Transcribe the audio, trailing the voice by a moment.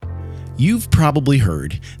You've probably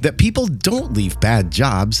heard that people don't leave bad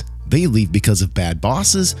jobs, they leave because of bad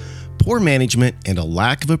bosses, poor management, and a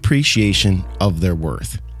lack of appreciation of their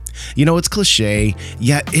worth. You know, it's cliche,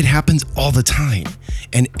 yet it happens all the time,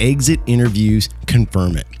 and exit interviews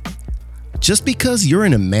confirm it. Just because you're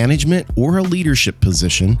in a management or a leadership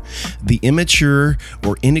position, the immature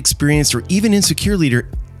or inexperienced or even insecure leader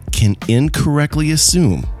can incorrectly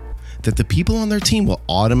assume that the people on their team will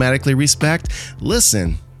automatically respect,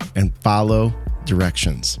 listen, and follow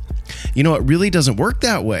directions. You know, it really doesn't work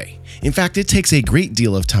that way. In fact, it takes a great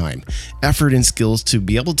deal of time, effort, and skills to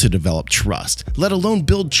be able to develop trust, let alone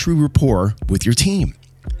build true rapport with your team.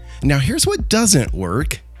 Now, here's what doesn't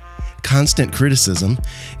work: constant criticism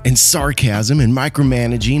and sarcasm and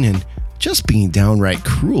micromanaging and just being downright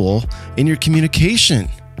cruel in your communication.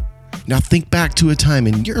 Now, think back to a time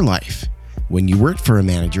in your life when you worked for a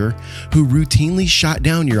manager who routinely shot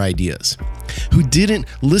down your ideas, who didn't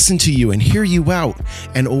listen to you and hear you out,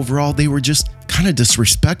 and overall they were just kind of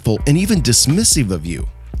disrespectful and even dismissive of you.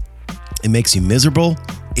 It makes you miserable,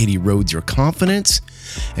 it erodes your confidence,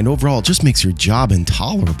 and overall it just makes your job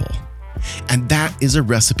intolerable. And that is a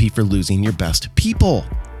recipe for losing your best people.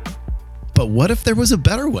 But what if there was a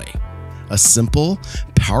better way? A simple,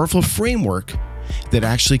 powerful framework that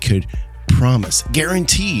actually could promise,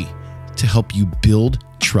 guarantee to help you build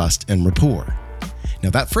trust and rapport. Now,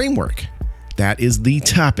 that framework, that is the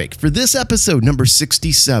topic for this episode number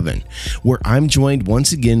 67, where I'm joined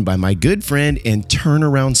once again by my good friend and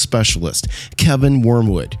turnaround specialist, Kevin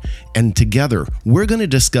Wormwood. And together, we're going to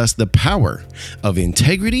discuss the power of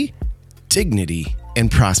integrity, dignity,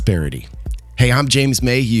 and prosperity. Hey, I'm James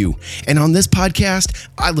Mayhew, and on this podcast,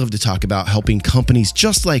 I love to talk about helping companies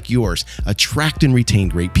just like yours attract and retain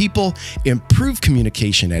great people, improve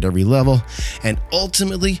communication at every level, and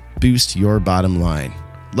ultimately boost your bottom line.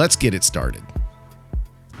 Let's get it started.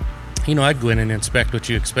 You know, I'd go in and inspect what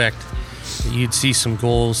you expect. You'd see some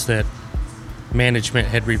goals that management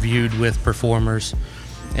had reviewed with performers,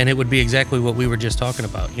 and it would be exactly what we were just talking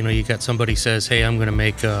about. You know, you got somebody says, hey, I'm going to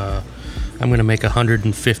make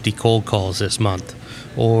 150 cold calls this month,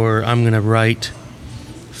 or I'm going to write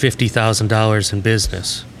 $50,000 in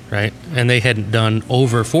business, right? And they hadn't done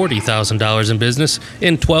over $40,000 in business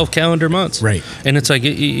in 12 calendar months. Right. And it's like,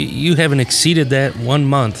 you haven't exceeded that 1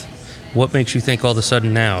 month. What makes you think all of a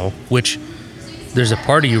sudden now, which there's a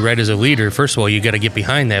part of you, right, as a leader, first of all, you got to get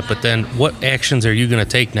behind that, but then what actions are you going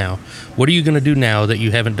to take now? What are you going to do now that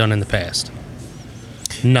you haven't done in the past?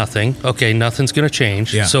 Nothing. Okay, nothing's going to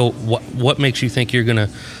change. Yeah. So what makes you think you're going to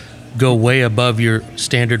go way above your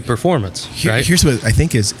standard performance, right? Here's what I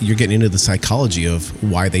think is you're getting into the psychology of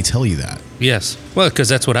why they tell you that. Yes. Well, because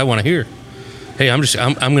that's what I want to hear. Hey, I'm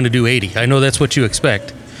going to do 80. I know that's what you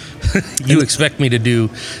expect. You expect me to do,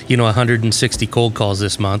 160 cold calls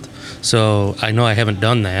this month. So I know I haven't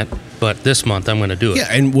done that, but this month I'm going to do it. Yeah,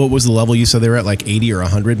 and what was the level you said they were at, like 80 or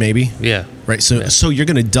 100 maybe? Yeah. Right, so you're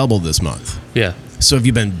going to double this month. Yeah. So have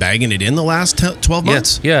you been bagging it in the last 12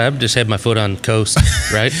 months? Yeah, I've just had my foot on coast,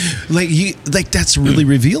 right? like that's really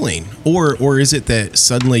revealing. Or is it that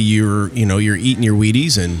suddenly you're eating your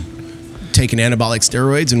Wheaties and taking anabolic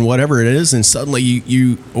steroids and whatever it is, and suddenly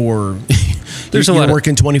you're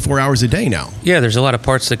working 24 hours a day now. Yeah, there's a lot of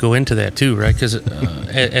parts that go into that too, right? Because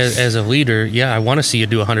as a leader, I want to see you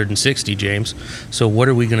do 160, James. So what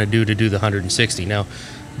are we going to do the 160? Now,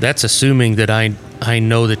 that's assuming that I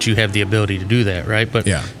know that you have the ability to do that, right? But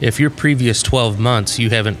if your previous 12 months you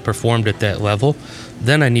haven't performed at that level,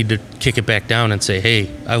 then I need to kick it back down and say, hey,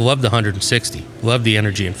 I love the 160, love the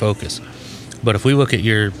energy and focus. But if we look at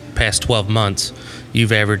your past 12 months,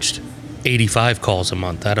 you've averaged 85 calls a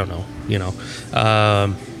month. I don't know,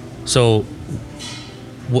 So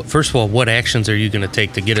first of all, what actions are you going to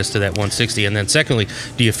take to get us to that 160? And then secondly,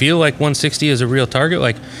 do you feel like 160 is a real target?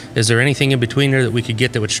 Like, is there anything in between there that we could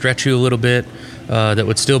get that would stretch you a little bit, that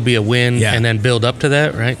would still be a win, and then build up to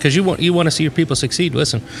that, right? Because you want to see your people succeed.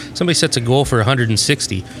 Listen, somebody sets a goal for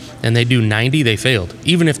 160 and they do 90, they failed.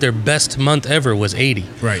 Even if their best month ever was 80,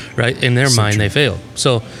 right? In their mind, they failed.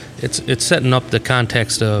 So it's setting up the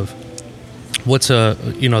context of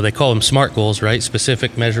they call them SMART goals, right?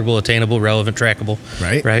 Specific, measurable, attainable, relevant, trackable.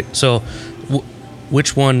 Right. So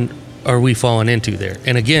which one are we falling into there?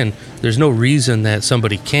 And again, there's no reason that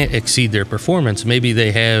somebody can't exceed their performance. Maybe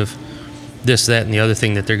they have this, that, and the other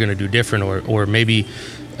thing that they're going to do different, or maybe,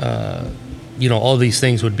 all these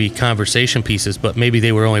things would be conversation pieces, but maybe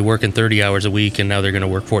they were only working 30 hours a week and now they're going to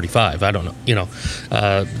work 45. I don't know.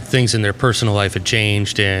 Things in their personal life had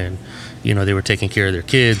changed, and they were taking care of their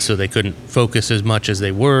kids, so they couldn't focus as much as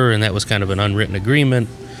they were, and that was kind of an unwritten agreement.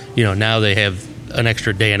 Now they have an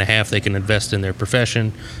extra day and a half they can invest in their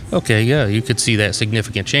profession. Okay, yeah, you could see that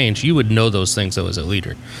significant change. You would know those things though as a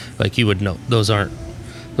leader. Like you would know those aren't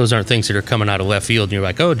things that are coming out of left field and you're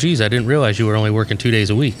like, oh geez, I didn't realize you were only working 2 days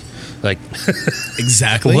a week. Like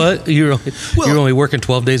exactly. What? You're only working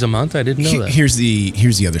 12 days a month? I didn't know that. Here's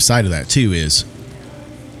the other side of that too is,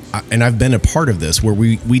 and I've been a part of this where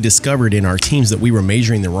we discovered in our teams that we were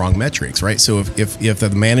measuring the wrong metrics, right? So if the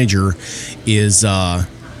manager is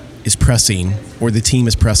pressing or the team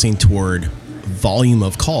is pressing toward volume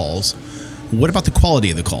of calls, what about the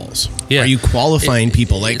quality of the calls? Yeah. Are you qualifying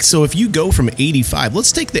people? Like, so if you go from 85,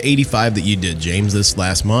 let's take the 85 that you did, James, this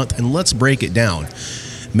last month, and let's break it down.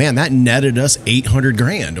 Man, that netted us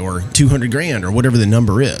 $800,000 or $200,000 or whatever the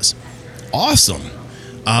number is. Awesome.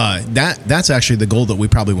 That's actually the goal that we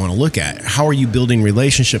probably want to look at. How are you building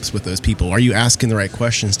relationships with those people? Are you asking the right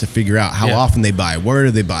questions to figure out how often they buy? Where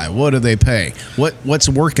do they buy? What do they pay? What's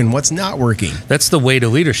working? What's not working? That's the way to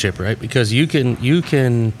leadership, right? Because you can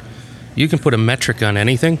put a metric on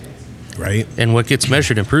anything, right? And what gets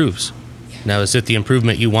measured improves. Now, is it the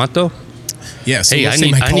improvement you want though? Yeah, so hey, I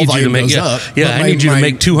need you to make I need you to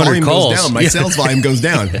make 200 calls. Goes down. My sales volume goes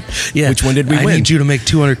down. Yeah. Which one did we win? I need you to make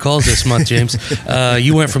 200 calls this month, James.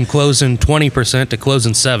 You went from closing 20% to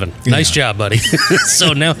closing 7%. Nice job, buddy.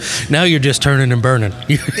 So now you're just turning and burning.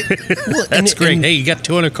 That's great. Hey, you got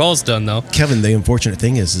 200 calls done though. Kevin, the unfortunate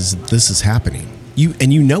thing is this is happening.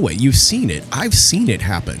 You know it. You've seen it. I've seen it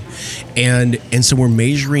happen. And so we're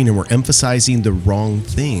measuring and we're emphasizing the wrong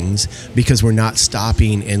things because we're not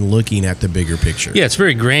stopping and looking at the bigger picture. Yeah, it's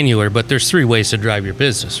very granular, but there's 3 ways to drive your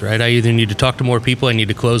business, right? I either need to talk to more people, I need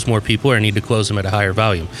to close more people, or I need to close them at a higher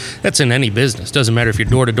volume. That's in any business. Doesn't matter if you're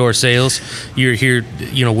door-to-door sales, you're here,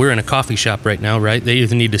 we're in a coffee shop right now, right? They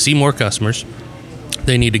either need to see more customers,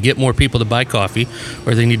 they need to get more people to buy coffee,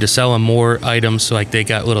 or they need to sell them more items. So like they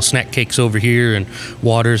got little snack cakes over here and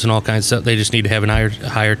waters and all kinds of stuff. They just need to have a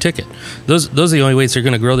higher ticket. Those are the only ways they're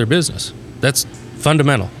going to grow their business. That's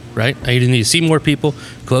fundamental, right? I either need to see more people,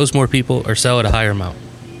 close more people, or sell at a higher amount.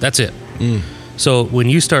 That's it. So when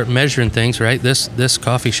you start measuring things, right, this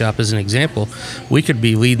coffee shop is an example. We could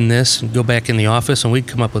be leading this and go back in the office and we'd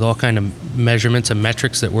come up with all kind of measurements and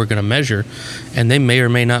metrics that we're going to measure, and they may or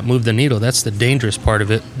may not move the needle. That's the dangerous part of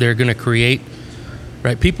it. They're going to create,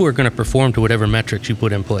 right, people are going to perform to whatever metrics you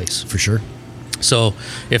put in place. For sure. So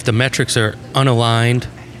if the metrics are unaligned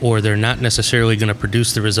or they're not necessarily going to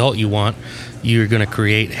produce the result you want, you're going to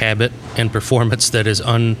create habit and performance that is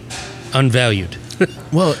unvalued.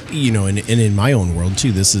 Well, and in my own world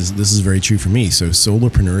too, this is very true for me. So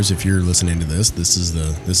solopreneurs, if you're listening to this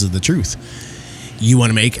is the truth. You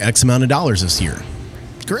want to make X amount of dollars this year.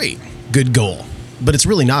 Great. Good goal. But it's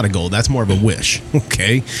really not a goal. That's more of a wish.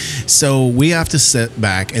 Okay. So we have to sit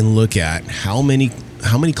back and look at how many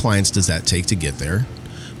clients does that take to get there?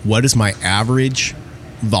 What is my average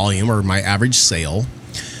volume or my average sale?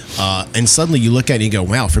 And suddenly you look at it and you go,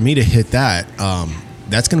 wow, for me to hit that,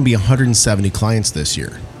 that's going to be 170 clients this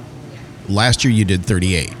year. Last year you did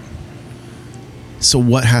 38. So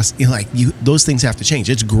what has those things have to change.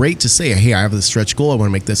 It's great to say, hey, I have this stretch goal. I want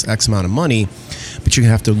to make this X amount of money, but you're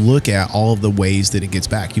gonna have to look at all of the ways that it gets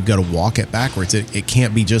back. You've got to walk it backwards. It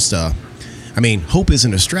can't be just hope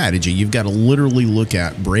isn't a strategy. You've got to literally look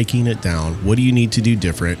at breaking it down. What do you need to do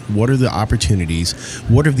different? What are the opportunities?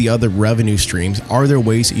 What are the other revenue streams? Are there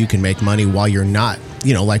ways that you can make money while you're not,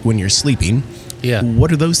 like when you're sleeping? Yeah.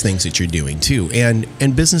 What are those things that you're doing too? And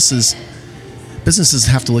businesses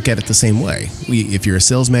have to look at it the same way. If you're a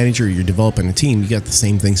sales manager or you're developing a team, you got the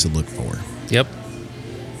same things to look for. Yep.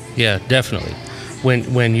 Yeah, definitely.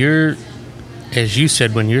 When you're, as you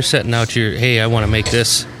said, when you're setting out your, hey, I want to make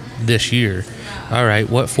this year. All right,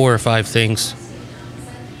 what 4 or 5 things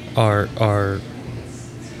are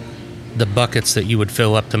the buckets that you would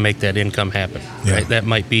fill up to make that income happen? Yeah. Right. That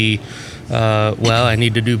might be, I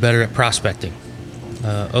need to do better at prospecting.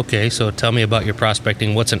 Okay, so tell me about your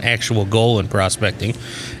prospecting. What's an actual goal in prospecting?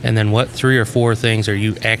 And then what 3 or 4 things are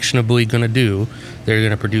you actionably going to do that are going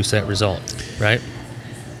to produce that result, right?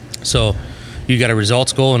 So you got a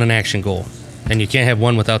results goal and an action goal, and you can't have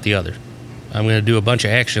one without the other. I'm going to do a bunch of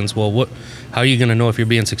actions. Well, how are you going to know if you're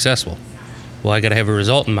being successful? Well, I got to have a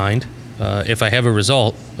result in mind. If I have a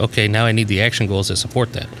result, okay, now I need the action goals that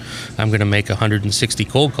support that. I'm going to make 160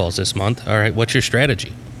 cold calls this month. All right, what's your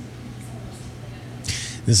strategy?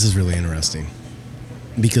 This is really interesting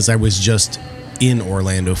because I was just in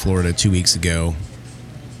Orlando, Florida 2 weeks ago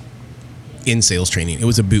in sales training. It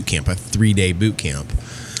was a boot camp, a 3-day boot camp.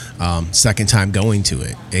 Second time going to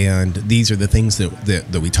it. And these are the things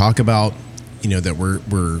that we talk about, that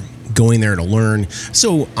we're going there to learn.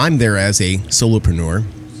 So I'm there as a solopreneur.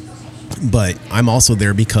 But I'm also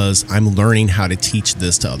there because I'm learning how to teach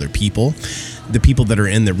this to other people. The people that are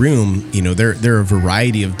in the room, you know, they're a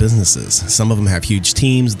variety of businesses. Some of them have huge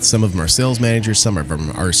teams. Some of them are sales managers. Some of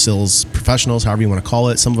them are sales professionals, however you want to call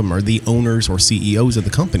it. Some of them are the owners or CEOs of the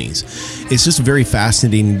companies. It's just a very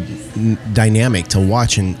fascinating dynamic to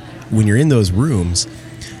watch. And when you're in those rooms,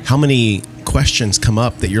 how many questions come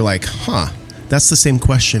up that you're like, that's the same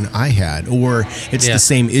question I had, or it's the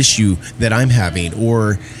same issue that I'm having,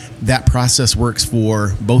 or that process works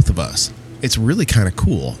for both of us. It's really kind of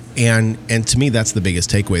cool. And to me, that's the biggest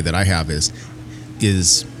takeaway that I have is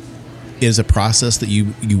a process that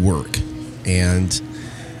you work. And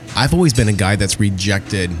I've always been a guy that's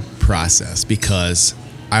rejected process because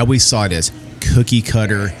I always saw it as cookie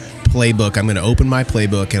cutter playbook. I'm going to open my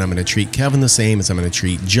playbook and I'm going to treat Kevin the same as I'm going to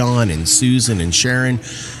treat John and Susan and Sharon.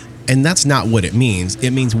 And that's not what it means.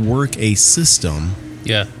 It means work a system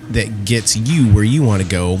that gets you where you want to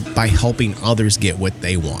go by helping others get what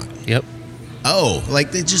they want. Yep. Oh,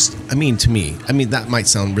 like they just, to me, that might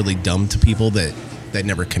sound really dumb to people that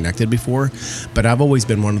never connected before, but I've always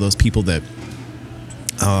been one of those people that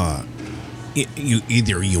you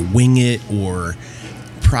either you wing it or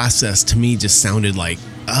process to me just sounded like,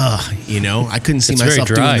 I couldn't see myself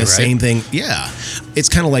doing the same thing. Yeah. It's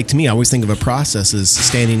kind of like, to me, I always think of a process as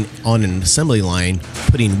standing on an assembly line,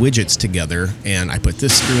 putting widgets together, and I put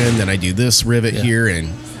this screw in, then I do this rivet here,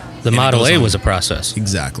 and the Model A was a process.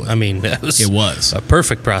 Exactly. It was a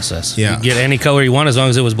perfect process. Yeah. You get any color you want as long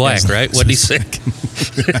as it was black, right? What did he say?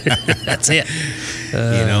 That's it.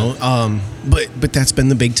 But that's been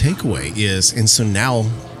the big takeaway is, and so now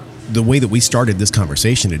the way that we started this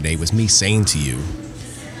conversation today was me saying to you,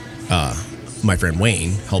 my friend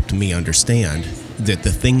Wayne helped me understand that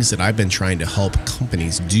the things that I've been trying to help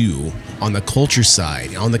companies do on the culture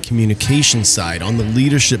side, on the communication side, on the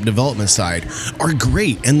leadership development side are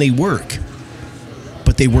great and they work.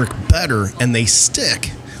 But they work better and they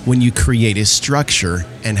stick when you create a structure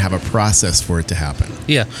and have a process for it to happen.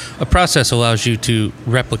 Yeah, a process allows you to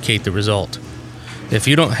replicate the result. If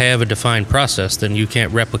you don't have a defined process, then you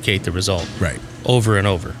can't replicate the result. Right. Over and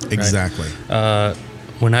over. Exactly. Right?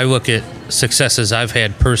 When I look at successes I've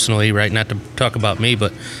had personally, right, not to talk about me,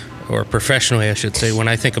 or professionally, I should say, when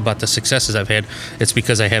I think about the successes I've had, it's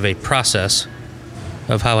because I have a process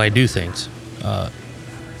of how I do things.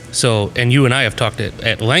 And you and I have talked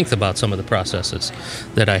at length about some of the processes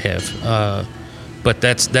that I have. But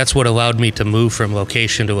that's what allowed me to move from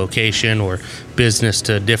location to location or business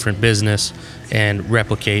to different business and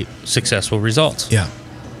replicate successful results. Yeah.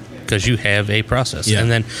 Because you have a process, and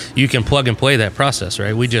then you can plug and play that process,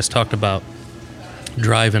 right? We just talked about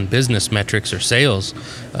driving business metrics or sales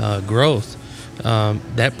growth.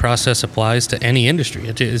 That process applies to any industry.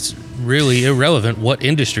 It's really irrelevant what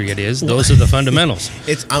industry it is. Those are the fundamentals.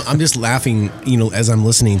 I'm just laughing, as I'm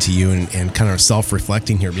listening to you and kind of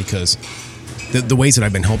self-reflecting here, because the ways that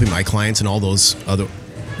I've been helping my clients and all those other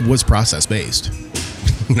was process-based.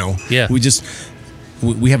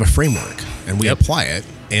 We have a framework and we apply it.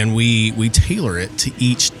 And we tailor it to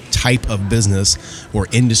each type of business or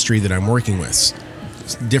industry that I'm working with.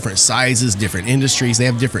 Different sizes, different industries, they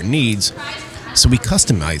have different needs. So we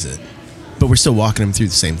customize it, but we're still walking them through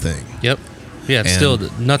the same thing. Yep. Yeah, it's still, the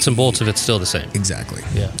nuts and bolts of it's still the same. Exactly.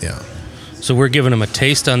 Yeah. So we're giving them a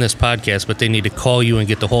taste on this podcast, but they need to call you and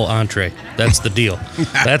get the whole entree. That's the deal.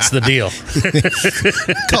 That's the deal.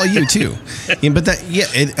 Call you too. But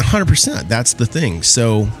 100%. That's the thing.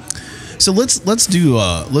 So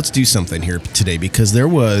let's do something here today, because there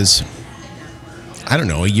was, I don't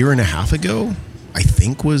know, a year and a half ago, I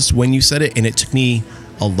think was when you said it, and it took me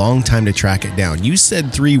a long time to track it down. You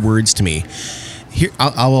said 3 words to me. Here,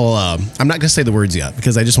 I'm not going to say the words yet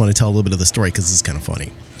because I just want to tell a little bit of the story because it's kind of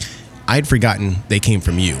funny. I'd forgotten they came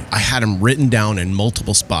from you. I had them written down in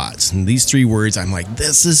multiple spots, and these 3 words, I'm like,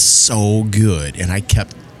 this is so good, and I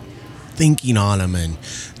kept thinking on them and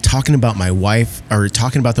talking about my wife, or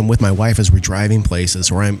talking about them with my wife as we're driving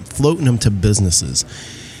places, or I'm floating them to businesses.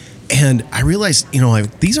 And I realized,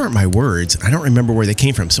 these aren't my words. I don't remember where they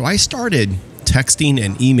came from. So I started texting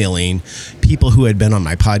and emailing people who had been on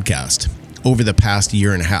my podcast over the past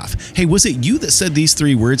year and a half. Hey, was it you that said these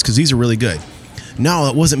 3 words? Because these are really good. No,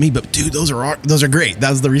 it wasn't me, but dude, those are great. That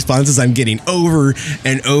was the responses I'm getting over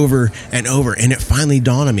and over and over. And it finally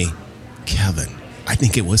dawned on me, Kevin. I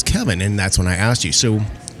think it was Kevin. And that's when I asked you. So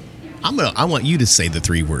I want you to say the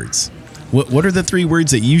 3 words. What are the 3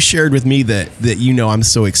 words that you shared with me that I'm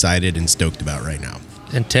so excited and stoked about right now?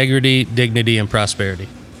 Integrity, dignity, and prosperity.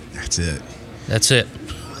 That's it. That's it.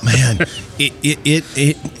 Man,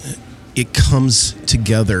 it comes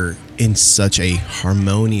together in such a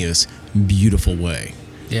harmonious, beautiful way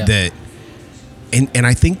that And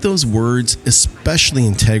I think those words, especially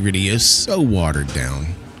integrity, is so watered down.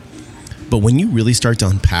 But when you really start to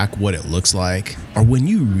unpack what it looks like, or when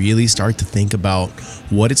you really start to think about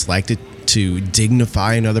what it's like to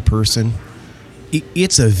dignify another person,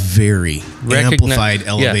 it's a very amplified,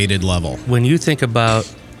 elevated level. When you think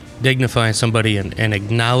about dignifying somebody and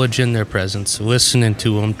acknowledging their presence, listening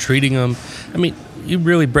to them, treating them, I mean, you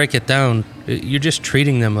really break it down, you're just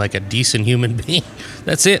treating them like a decent human being.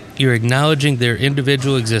 That's it. You're acknowledging their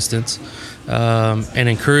individual existence and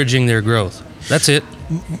encouraging their growth. That's it.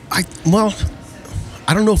 I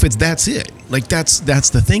don't know if that's it. Like that's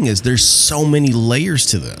the thing, is there's so many layers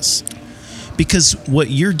to this. Because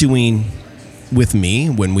what you're doing with me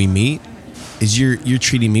when we meet is you're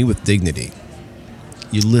treating me with dignity.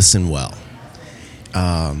 You listen well.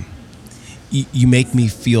 You make me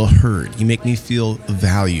feel heard. You make me feel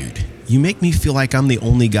valued. You make me feel like I'm the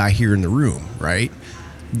only guy here in the room, right?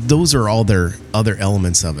 Those are all their other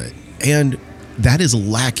elements of it. And that is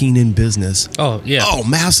lacking in business. Oh, yeah. Oh,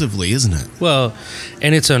 massively, isn't it? Well,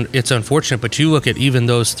 and it's unfortunate, but you look at even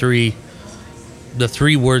those the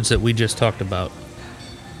three words that we just talked about: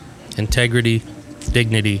 integrity,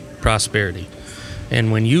 dignity, prosperity.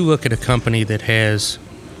 And when you look at a company that has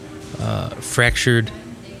fractured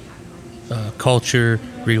culture,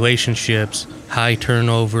 relationships, high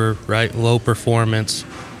turnover, right, low performance,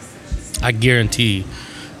 I guarantee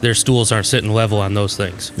their stools aren't sitting level on those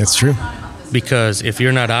things. That's true. Because if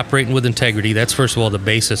you're not operating with integrity, that's first of all the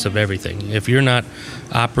basis of everything. If you're not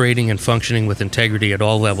operating and functioning with integrity at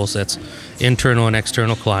all levels, that's internal and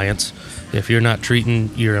external clients. If you're not treating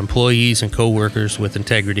your employees and coworkers with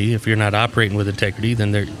integrity, if you're not operating with integrity,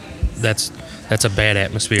 then that's a bad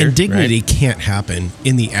atmosphere. And dignity right? can't happen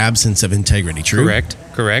in the absence of integrity, true?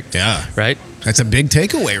 Correct. Yeah. Right? That's a big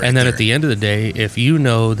takeaway right And then there. at the end of the day, if you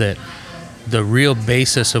know that the real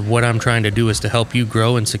basis of what I'm trying to do is to help you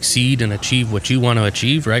grow and succeed and achieve what you want to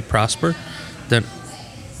achieve, right, prosper, then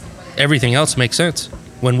everything else makes sense.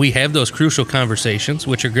 When we have those crucial conversations,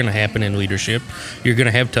 which are going to happen in leadership, you're going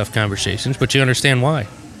to have tough conversations, but you understand why.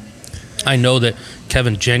 I know that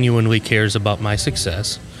Kevin genuinely cares about my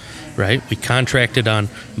success, right? We contracted on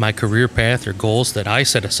my career path or goals that I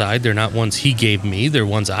set aside. They're not ones he gave me. They're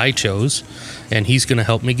ones I chose, and he's going to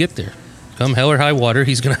help me get there. Come hell or high water,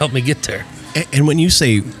 he's going to help me get there. And when you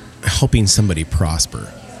say helping somebody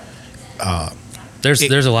prosper,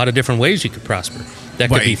 there's a lot of different ways you could prosper. That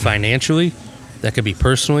could be financially, that could be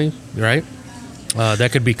personally, right?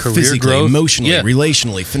 That could be career physically, growth, emotionally,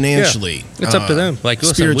 relationally, financially. Yeah. It's up to them. Like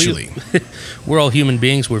listen, spiritually, we're all human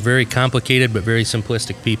beings. We're very complicated but very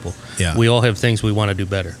simplistic people. Yeah. We all have things we want to do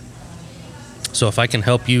better. So if I can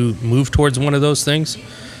help you move towards one of those things,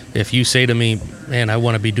 if you say to me, man, I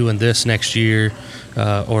want to be doing this next year,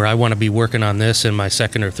 or I want to be working on this in my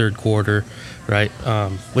second or third quarter, right?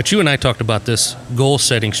 Which you and I talked about this goal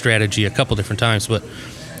setting strategy a couple different times, but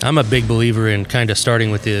I'm a big believer in kind of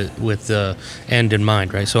starting with the end in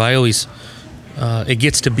mind, right? So I always, it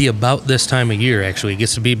gets to be about this time of year, actually. It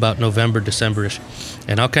gets to be about November, December-ish.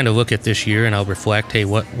 And I'll kind of look at this year and I'll reflect, hey,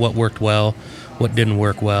 what worked well, what didn't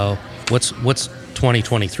work well, what's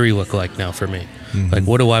 2023 look like now for me? Mm-hmm. Like,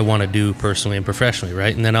 what do I want to do personally and professionally,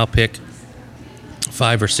 right? And then I'll pick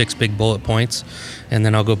 5 or 6 big bullet points, and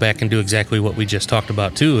then I'll go back and do exactly what we just talked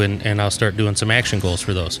about too, and I'll start doing some action goals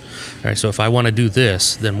for those. All right, so if I want to do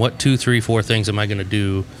this, then what 2, 3, 4 things am I going to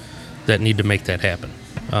do that need to make that happen?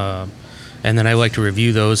 And then I like to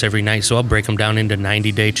review those every night, so I'll break them down into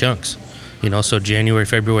 90-day chunks. So January,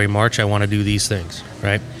 February, March, I want to do these things,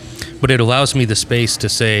 right? But it allows me the space to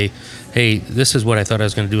say, hey, this is what I thought I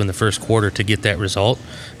was going to do in the first quarter to get that result,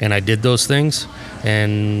 and I did those things,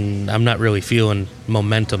 and I'm not really feeling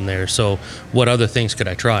momentum there. So what other things could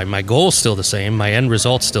I try? My goal's still the same, my end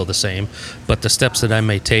result's still the same, but the steps that I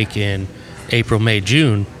may take in April, May,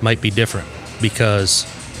 June might be different, because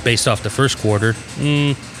based off the first quarter,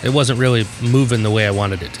 it wasn't really moving the way I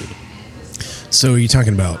wanted it to. So you're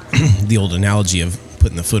talking about the old analogy of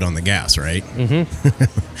putting the foot on the gas, right?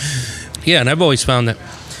 Mm-hmm. Yeah, and I've always found that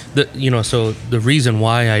so the reason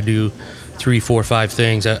why I do 3, 4, 5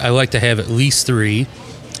 things, I like to have at least 3,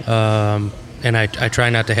 and I try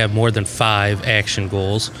not to have more than 5 action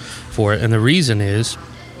goals for it. And the reason is,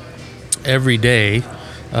 every day,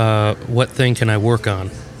 what thing can I work on,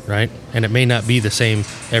 right? And it may not be the same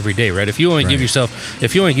every day, right? If you only give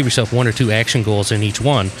yourself 1 or 2 action goals in each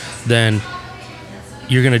one, then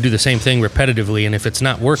you're going to do the same thing repetitively, and if it's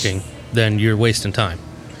not working, then you're wasting time.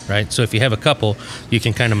 Right, so if you have a couple, you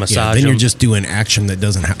can kind of massage. Then you're just doing action that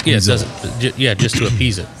doesn't have. Just to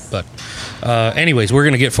appease it. But, anyways, we're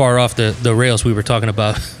going to get far off the rails we were talking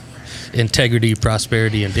about integrity,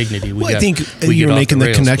 prosperity, and dignity. I think you're making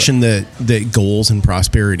the connection that goals and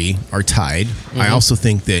prosperity are tied. I also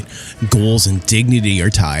think that goals and dignity are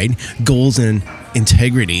tied. Goals and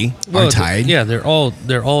integrity are tied. They're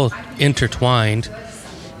all intertwined.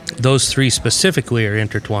 Those three specifically are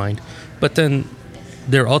intertwined, but then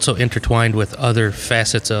they're also intertwined with other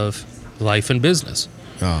facets of life and business.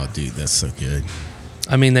 Oh, dude, that's so good.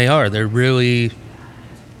 I mean, they are. They're really.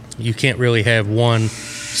 You can't really have one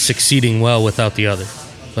succeeding well without the other.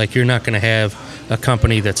 Like, you're not going to have a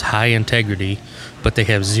company that's high integrity, but they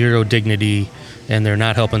have zero dignity and they're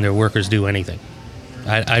not helping their workers do anything.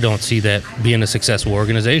 I don't see that being a successful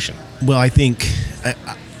organization. Well, I think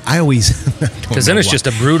I always, because then it's just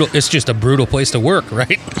a brutal place to work,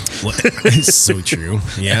 right? Well, it's so true.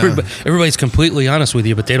 Yeah, everybody's completely honest with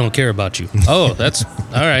you, but they don't care about you. Oh, that's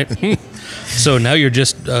all right. So now you're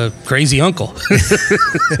just a crazy uncle.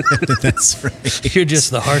 That's right. You're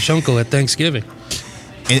just the harsh uncle at Thanksgiving.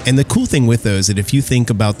 And the cool thing with those, that if you think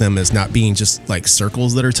about them as not being just like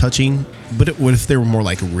circles that are touching, but what if they were more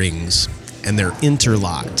like rings and they're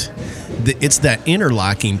interlocked? It's that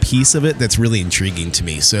interlocking piece of it that's really intriguing to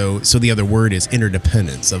me. So the other word is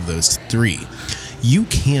interdependence of those three. You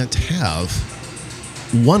can't have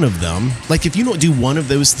one of them. Like, if you don't do one of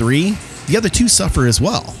those three, the other two suffer as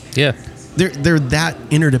well. Yeah. They're that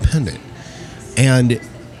interdependent. And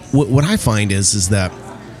what I find is that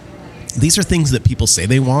these are things that people say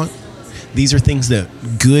they want. These are things that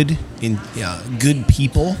good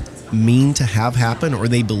people mean to have happen, or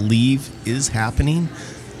they believe is happening.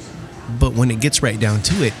 But when it gets right down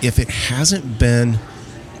to it, if it hasn't been,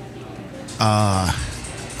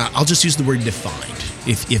 I'll just use the word defined.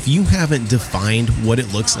 If you haven't defined what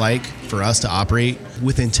it looks like for us to operate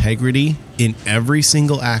with integrity in every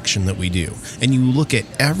single action that we do, and you look at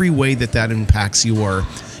every way that impacts your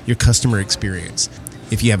customer experience,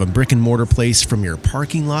 if you have a brick and mortar place, from your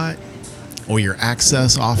parking lot or your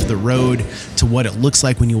access off the road to what it looks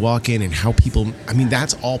like when you walk in and how people, I mean,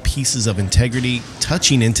 that's all pieces of integrity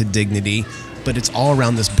touching into dignity, but it's all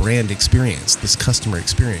around this brand experience, this customer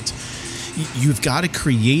experience. You've got to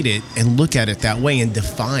create it and look at it that way and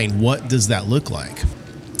define what does that look like.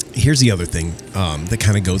 Here's the other thing that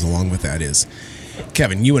kind of goes along with that is,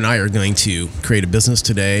 Kevin, you and I are going to create a business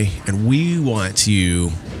today, and we want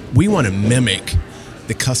to mimic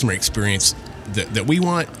the customer experience that we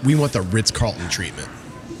want. We want the Ritz-Carlton treatment.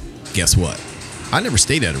 Guess what? I never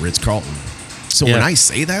stayed at a Ritz-Carlton. So when I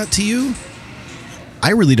say that to you,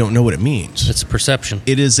 I really don't know what it means. It's a perception.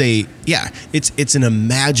 It is it's an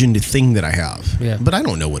imagined thing that I have. Yeah. But I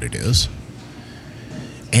don't know what it is.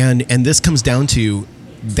 And this comes down to,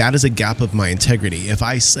 that is a gap of my integrity. If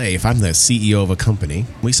I'm the CEO of a company,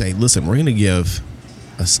 we say, listen, we're going to give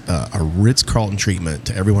a Ritz-Carlton treatment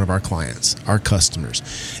to every one of our clients, our customers.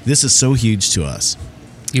 This is so huge to us.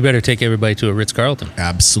 You better take everybody to a Ritz-Carlton.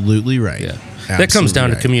 Absolutely right. Yeah. That comes down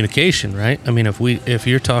to communication, right? I mean, if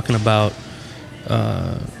you're talking about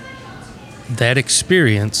that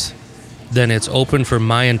experience, then it's open for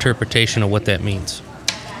my interpretation of what that means.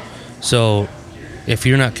 So if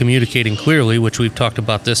you're not communicating clearly, which we've talked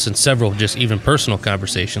about this in several just even personal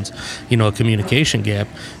conversations, a communication gap.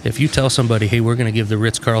 If you tell somebody, hey, we're going to give the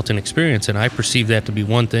Ritz-Carlton experience, and I perceive that to be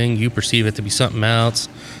one thing, you perceive it to be something else,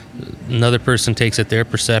 another person takes it their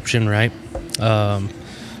perception, right?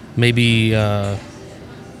 Maybe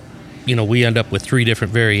we end up with 3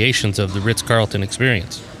 different variations of the Ritz-Carlton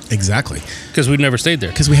experience. Exactly. Because we've never stayed there.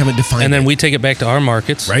 Because we haven't defined it. And then we take it back to our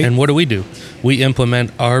markets. Right. And what do? We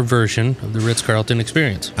implement our version of the Ritz-Carlton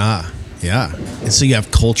experience. Yeah. And so you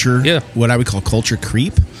have culture, what I would call culture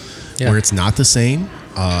creep, where it's not the same.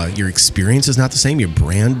 Your experience is not the same. Your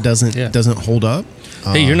brand doesn't hold up.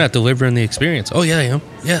 Hey, you're not delivering the experience. Oh, yeah, I am.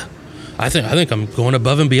 Yeah. I think I'm going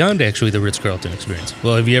above and beyond, actually, the Ritz-Carlton experience.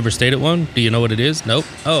 Well, have you ever stayed at one? Do you know what it is? Nope.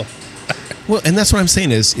 Oh. Well, and that's what I'm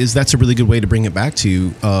saying is that's a really good way to bring it back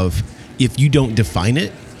to, of if you don't define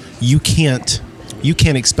it, you can't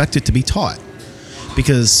expect it to be taught,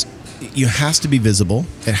 because it has to be visible.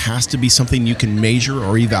 It has to be something you can measure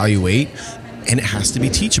or evaluate, and it has to be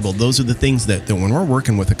teachable. Those are the things that when we're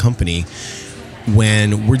working with a company,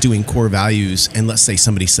 when we're doing core values, and let's say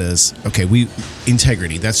somebody says, okay,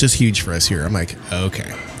 integrity, that's just huge for us here. I'm like,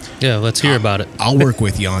 okay. Yeah, let's hear about it. I'll work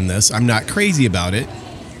with you on this. I'm not crazy about it,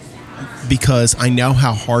 because I know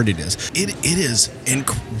how hard it is. It is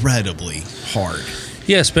incredibly hard.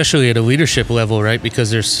 Yeah, especially at a leadership level, right?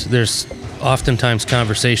 Because there's oftentimes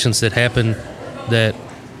conversations that happen that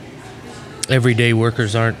everyday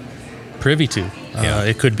workers aren't privy to.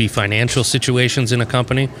 It could be financial situations in a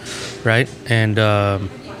company, right? And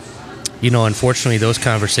unfortunately, those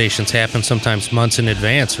conversations happen sometimes months in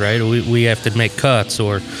advance, right? We have to make cuts,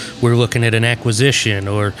 or we're looking at an acquisition,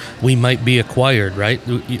 or we might be acquired, right?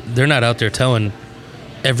 They're not out there telling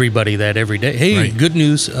everybody that every day. Hey, Right. good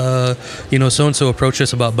news, so-and-so approached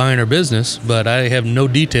us about buying our business, but I have no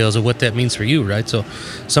details of what that means for you, right? So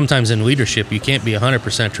sometimes in leadership, you can't be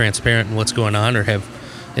 100% transparent in what's going on or have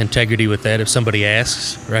integrity with that if somebody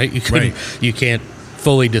asks, right? You can't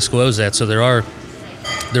fully disclose that. So there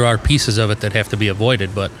are pieces of it that have to be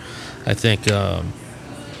avoided, but I think, at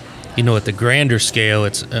the grander scale,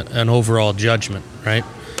 it's an overall judgment, right?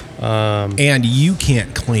 And you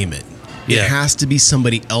can't claim it. Yeah. It has to be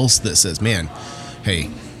somebody else that says, man, hey,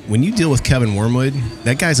 when you deal with Kevin Wormwood,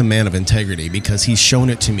 that guy's a man of integrity because he's shown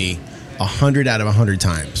it to me 100 out of 100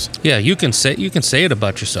 times. Yeah, you can say it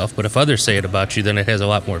about yourself, but if others say it about you, then it has a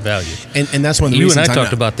lot more value. And that's one of the You and reasons I I'm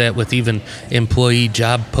talked not- about that with even employee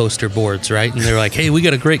job poster boards, right? And they're like, hey, we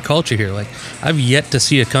got a great culture here. Like, I've yet to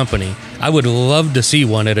see a company. I would love to see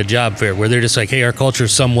one at a job fair where they're just like, hey, our culture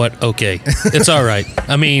is somewhat okay. It's all right.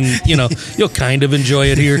 I mean, you'll kind of enjoy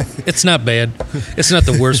it here. It's not bad. It's not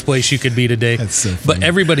the worst place you could be today. That's so But funny.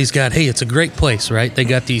 everybody's got, hey, it's a great place, right? They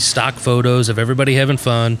got these stock photos of everybody having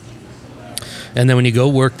fun. And then when you go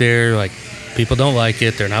work there, like, people don't like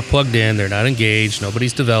it. They're not plugged in. They're not engaged.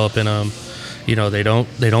 Nobody's developing them. They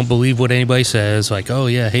don't believe what anybody says. Like, oh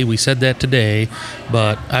yeah, hey, we said that today.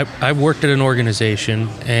 But I worked at an organization,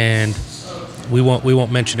 and we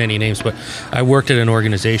won't mention any names, but I worked at an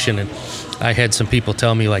organization, and I had some people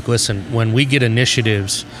tell me, like, listen, when we get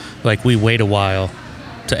initiatives, like, we wait a while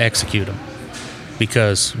to execute them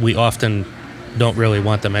because we often don't really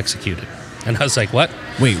want them executed. And I was like, what?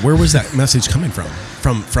 Wait, where was that message coming from?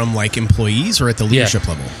 From like employees or at the leadership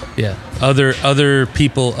level? Yeah, other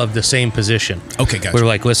people of the same position. Okay, gotcha. We're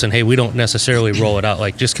like, listen, hey, we don't necessarily roll it out.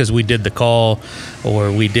 Like, just because we did the call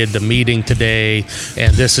or we did the meeting today,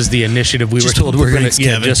 and this is the initiative we Just were told hold the we're going brakes, to,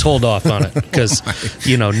 Kevin. just hold off on it because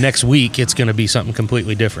next week it's going to be something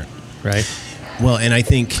completely different, right? Well, and I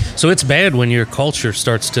think So it's bad when your culture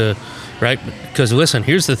starts to, right? Because listen,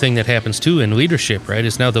 here's the thing that happens too in leadership, right?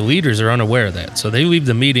 Is now the leaders are unaware of that. So they leave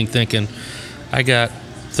the meeting thinking, I got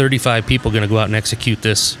 35 people going to go out and execute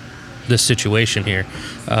this situation here.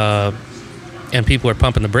 And people are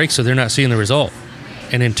pumping the brakes, so they're not seeing the result.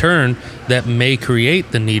 And in turn, that may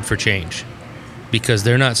create the need for change because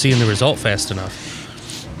they're not seeing the result fast enough.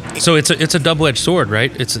 So it's a double-edged sword,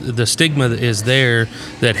 right? It's the stigma is there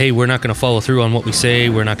that, hey, we're not going to follow through on what we say.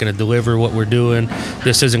 We're not going to deliver what we're doing.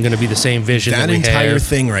 This isn't going to be the same vision that we have. that entire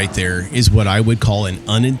thing right there is what I would call an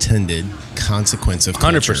unintended consequence of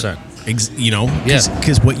culture. 100%.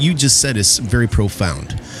 Because what you just said is very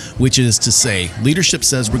profound, which is to say leadership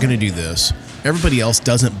says we're going to do this. Everybody else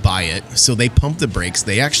doesn't buy it, so they pump the brakes.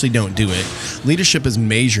 They actually don't do it. Leadership is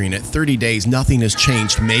measuring it. 30 days, nothing has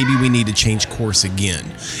changed. Maybe we need to change course again.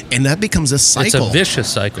 And that becomes a cycle. It's a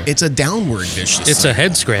vicious cycle. It's a downward vicious It's cycle. a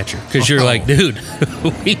head scratcher because you're like, dude,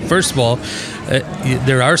 first of all,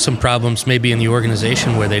 there are some problems maybe in the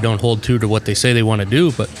organization where they don't hold true to what they say they want to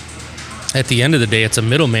do, but at the end of the day, it's a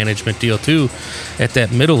middle management deal too, at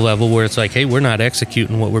that middle level where it's like, hey, we're not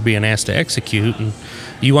executing what we're being asked to execute, and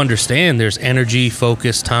you understand there's energy,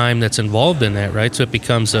 focus, time that's involved in that, right? So it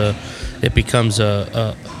becomes a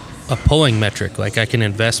pulling metric. Like, I can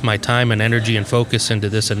invest my time and energy and focus into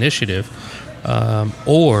this initiative,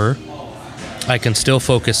 or I can still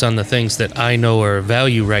focus on the things that I know are of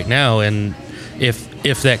value right now, and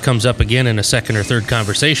if that comes up again in a second or third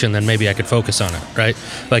conversation, then maybe I could focus on it, right?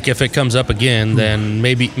 Like, if it comes up again, then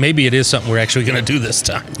maybe it is something we're actually going to do this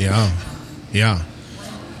time.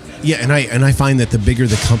 Yeah, and I find that the bigger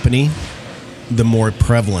the company, the more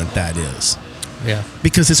prevalent that is. Yeah.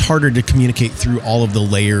 Because it's harder to communicate through all of the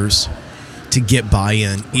layers to get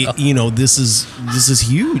buy-in. This is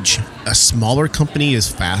huge. A smaller company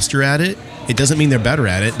is faster at it. It doesn't mean they're better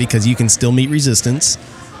at it because you can still meet resistance.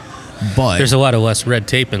 But There's a lot of less red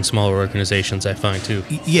tape in smaller organizations, I find, too.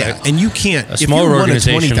 yeah, right? and you can't. A If smaller you're one of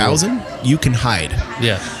organization 20,000, you can hide.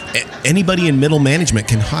 Yeah. Anybody in middle management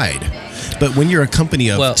can hide. But when you're a company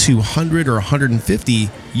of 200 or 150,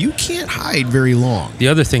 you can't hide very long. The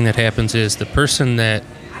other thing that happens is the person that,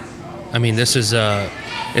 I mean, this is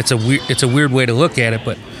it's a weird way to look at it,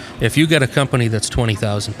 but if you got a company that's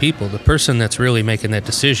 20,000 people, the person that's really making that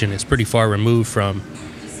decision is pretty far removed from,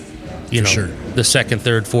 Sure. the second,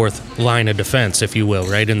 third, fourth line of defense, if you will,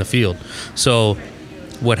 right in the field. So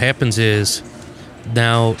what happens is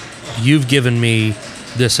now you've given me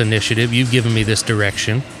this initiative, you've given me this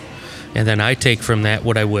direction, and then I take from that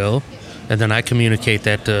what I will, and then I communicate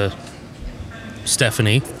that to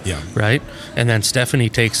Stephanie, Yeah. right? And then Stephanie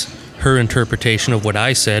takes her interpretation of what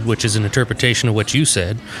I said, which is an interpretation of what you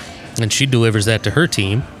said, and she delivers that to her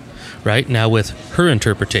team, right? Now with her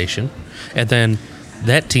interpretation, and then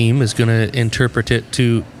that team is going to interpret it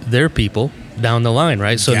to their people down the line,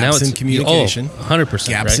 right? So Gaps now it's in communication. 100%.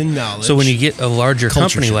 Gaps right? in knowledge. So when you get a larger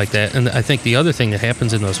company Culture like that, and I think the other thing that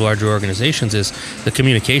happens in those larger organizations is the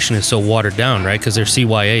communication is so watered down, right? Because they're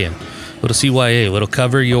CYA-ing. Little CYA, little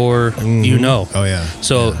cover your, Oh yeah.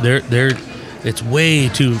 So they're it's way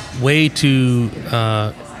too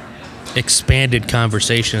expanded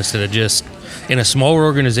conversation instead of just in a smaller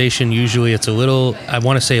organization. Usually it's a little, I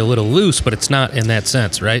want to say a little loose, but it's not in that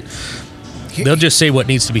sense, right? They'll just say what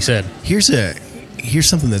needs to be said. Here's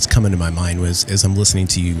something that's coming to my mind as I'm listening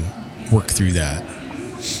to you work through that.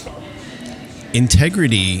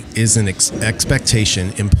 Integrity is an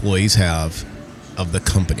expectation employees have of the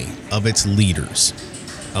company, of its leaders,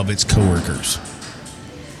 of its coworkers.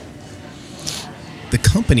 The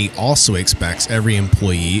company also expects every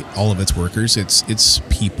employee, all of its workers, its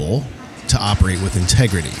people, to operate with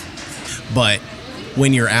integrity. But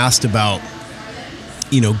when you're asked about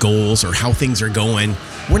goals or how things are going,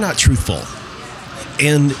 we're not truthful.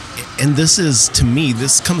 And this is, to me,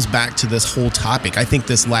 this comes back to this whole topic. I think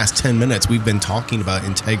this last 10 minutes we've been talking about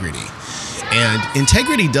integrity. And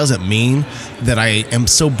integrity doesn't mean that I am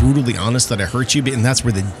so brutally honest that I hurt you, and that's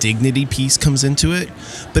where the dignity piece comes into it.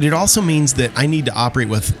 But it also means that I need to operate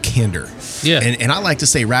with candor. Yeah. And I like to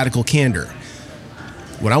say radical candor.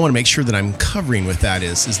 What I want to make sure that I'm covering with that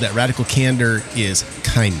is that radical candor is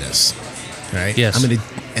kindness. Right? Yes.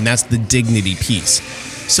 And that's the dignity piece.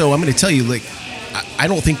 So I'm going to tell you, like, I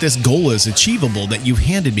don't think this goal is achievable that you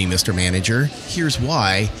handed me, Mr. Manager. Here's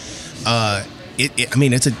why.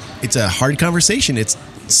 It's a hard conversation. It's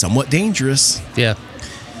somewhat dangerous. Yeah.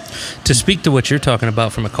 To speak to what you're talking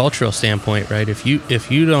about from a cultural standpoint, right? If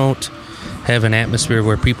you don't have an atmosphere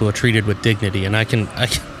where people are treated with dignity, and I can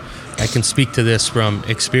speak to this from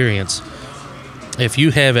experience. If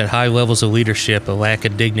you have at high levels of leadership a lack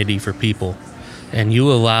of dignity for people, and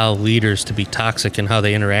you allow leaders to be toxic in how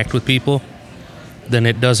they interact with people, then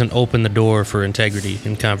it doesn't open the door for integrity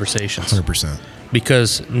in conversations. 100%.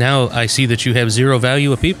 Because now I see that you have zero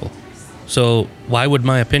value of people. So why would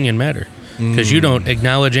my opinion matter? Because you don't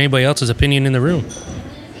acknowledge anybody else's opinion in the room.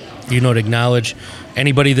 You don't acknowledge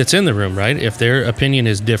anybody that's in the room, right? If their opinion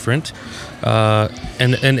is different.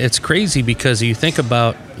 And it's crazy because you think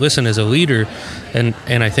about, listen, as a leader, and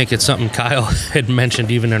I think it's something Kyle had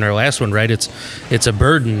mentioned even in our last one, right? It's a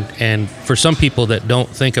burden. And for some people that don't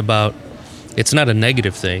think about, it's not a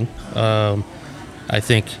negative thing. I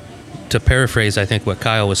think, to paraphrase, I think what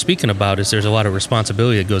Kyle was speaking about is there's a lot of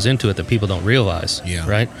responsibility that goes into it that people don't realize,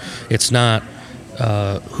 right? It's not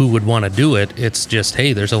who would want to do it. It's just,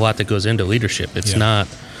 hey, there's a lot that goes into leadership. It's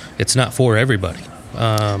not for everybody,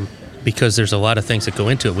 because there's a lot of things that go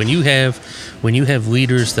into it. When you have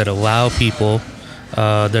leaders that allow people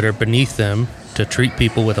that are beneath them to treat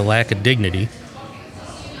people with a lack of dignity,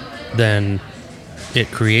 then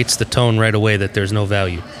it creates the tone right away that there's no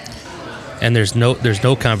value, and there's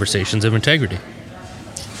no conversations of integrity.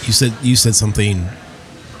 You said something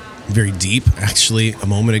very deep, actually, a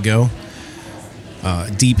moment ago.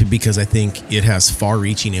 Deep because I think it has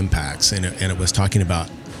far-reaching impacts, and it was talking about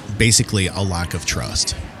basically a lack of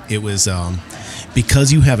trust. It was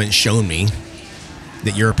because you haven't shown me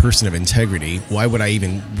that you're a person of integrity. Why would I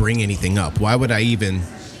even bring anything up? Why would I even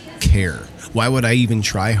care? Why would I even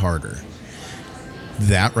try harder?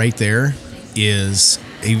 That right there is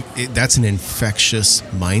that's an infectious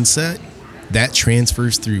mindset that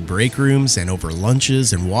transfers through break rooms and over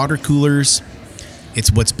lunches and water coolers.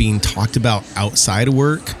 It's what's being talked about outside of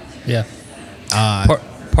work. Yeah.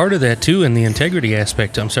 Part of that too, in the integrity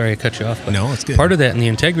aspect. I'm sorry I cut you off. But no, it's good. Part of that in the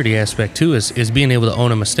integrity aspect too is being able to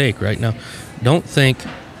own a mistake. Right now, don't think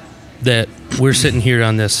that we're sitting here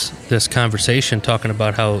on this conversation talking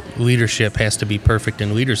about how leadership has to be perfect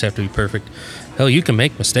and leaders have to be perfect. Hell, you can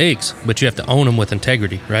make mistakes, but you have to own them with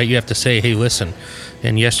integrity, right? You have to say, hey, listen,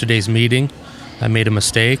 in yesterday's meeting, I made a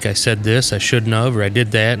mistake. I said this, I shouldn't have, or I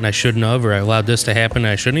did that, and I shouldn't have, or I allowed this to happen, and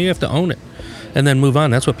I shouldn't. You have to own it and then move on.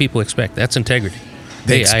 That's what people expect. That's integrity.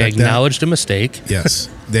 Hey, I acknowledged a mistake. Yes,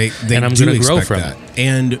 they and I'm do going to grow expect from that.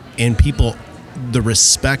 it. And people, the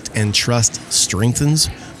respect and trust strengthens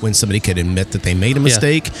when somebody can admit that they made a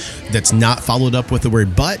mistake that's not followed up with the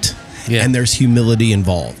word but, and there's humility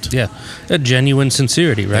involved. Yeah, a genuine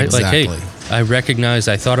sincerity, right? Exactly. Like, hey, I recognize,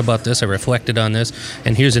 I thought about this, I reflected on this,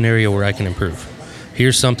 and here's an area where I can improve.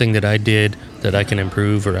 Here's something that I did that I can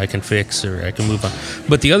improve, or I can fix, or I can move on.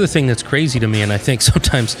 But the other thing that's crazy to me, and I think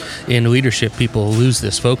sometimes in leadership people lose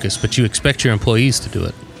this focus, but you expect your employees to do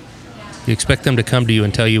it. You expect them to come to you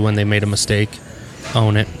and tell you when they made a mistake,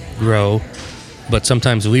 own it, grow. But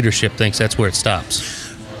sometimes leadership thinks that's where it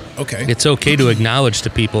stops. Okay. It's okay to acknowledge to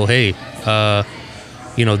people, hey,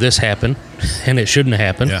 this happened, and it shouldn't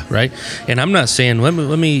have happened, right? And I'm not saying, let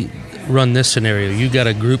me run this scenario. You got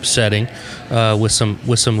a group setting with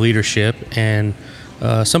some leadership, and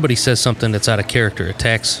somebody says something that's out of character,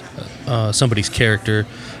 attacks somebody's character,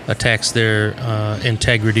 attacks their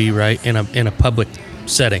integrity, right, in a public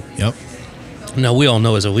setting. Yep. Now, we all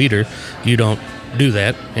know as a leader, you don't do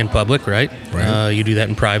that in public, right? You do that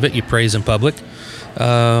in private. You praise in public.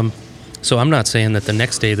 So I'm not saying that the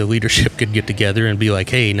next day the leadership could get together and be like,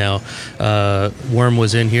 hey, now Worm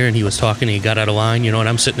was in here and he was talking and he got out of line, and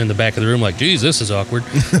I'm sitting in the back of the room like, geez, this is awkward.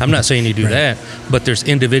 I'm not saying you do that, but there's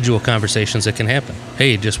individual conversations that can happen.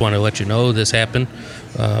 Hey, just want to let you know this happened.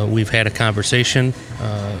 We've had a conversation,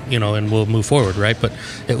 and we'll move forward, right? But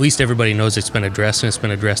at least everybody knows it's been addressed, and it's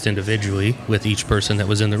been addressed individually with each person that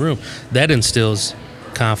was in the room. That instills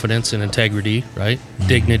confidence and integrity, right?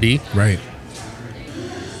 Dignity. Right.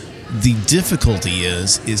 The difficulty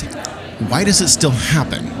is why does it still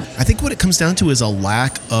happen? I think what it comes down to is a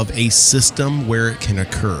lack of a system where it can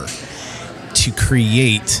occur to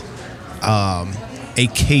create a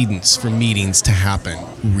cadence for meetings to happen.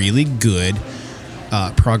 Really good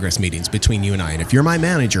progress meetings between you and I. And if you're my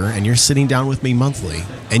manager and you're sitting down with me monthly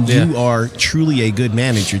and you are truly a good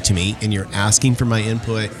manager to me and you're asking for my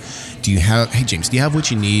input, hey James, do you have what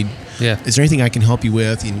you need? Yeah. Is there anything I can help you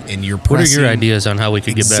with? And you're pressing. What are your ideas on how we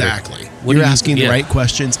could get better? Exactly. You're asking the right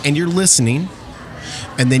questions and you're listening.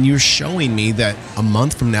 And then you're showing me that a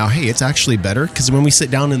month from now, hey, it's actually better. Because when we sit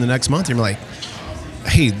down in the next month, you're like,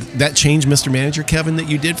 hey, that change, Mr. Manager Kevin, that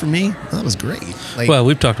you did for me, that was great. Well,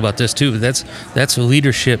 we've talked about this too. That's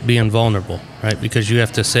leadership being vulnerable, right? Because you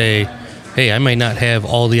have to say, hey, I may not have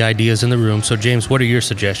all the ideas in the room, so James, what are your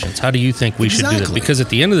suggestions? How do you think we should do this? Because at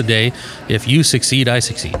the end of the day, if you succeed, I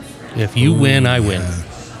succeed. If you win, I win,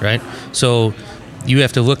 right? So you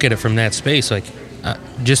have to look at it from that space. Like,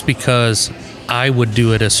 just because I would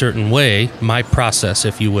do it a certain way, my process,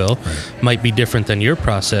 if you will, might be different than your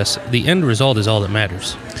process. The end result is all that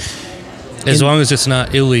matters. As long as it's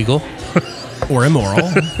not illegal. Or immoral.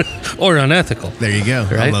 Or unethical. There you go.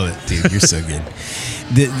 Right? I love it, dude. You're so good.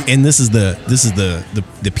 And this is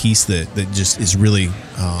the piece that just is really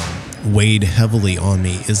weighed heavily on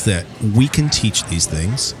me, is that we can teach these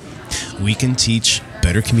things. We can teach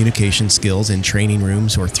better communication skills in training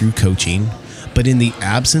rooms or through coaching. But in the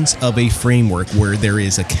absence of a framework where there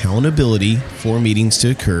is accountability for meetings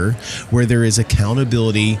to occur, where there is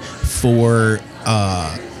accountability for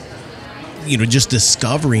just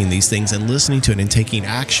discovering these things and listening to it and taking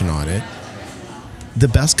action on it, the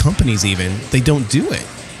best companies they don't do it.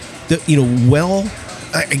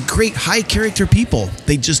 Great high character people,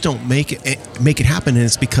 they just don't make it happen, and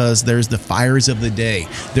it's because there's the fires of the day,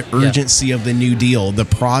 the urgency of the new deal, the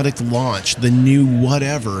product launch, the new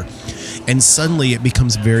whatever, and suddenly it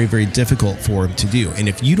becomes very, very difficult for them to do. And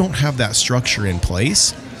if you don't have that structure in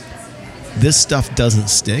place, this stuff doesn't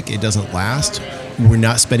stick, it doesn't last. We're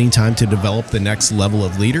not spending time to develop the next level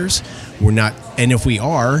of leaders. And if we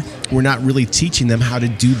are, we're not really teaching them how to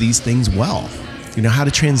do these things well. How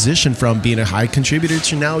to transition from being a high contributor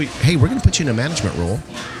to now, hey, we're going to put you in a management role.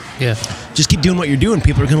 Yeah. Just keep doing what you're doing.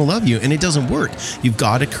 People are going to love you. And it doesn't work. You've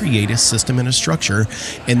got to create a system and a structure.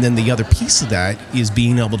 And then the other piece of that is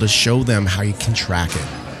being able to show them how you can track it.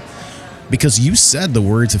 Because you said the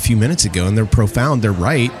words a few minutes ago, and they're profound. They're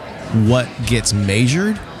right. What gets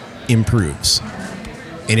measured improves.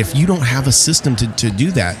 And if you don't have a system to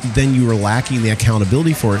do that, then you are lacking the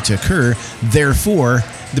accountability for it to occur. Therefore,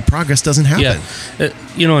 the progress doesn't happen. Yeah.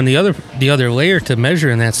 And the other layer to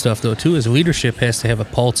measuring that stuff, though, too, is leadership has to have a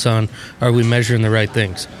pulse on, are we measuring the right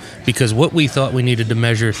things? Because what we thought we needed to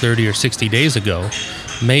measure 30 or 60 days ago,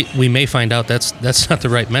 we may find out that's not the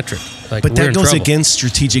right metric. But that goes against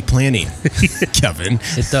strategic planning, Kevin.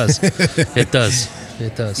 It does. It does.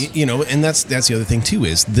 It does. And that's the other thing too,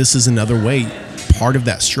 is this is another way, part of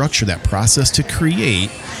that structure, that process to create,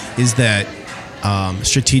 is that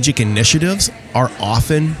strategic initiatives are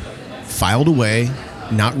often filed away,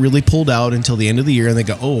 not really pulled out until the end of the year, and they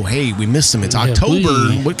go, oh, hey, we missed them. It's October.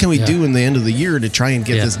 What can we do in the end of the year to try and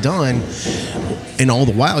get this done? And all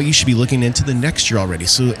the while, you should be looking into the next year already.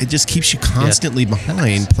 So it just keeps you constantly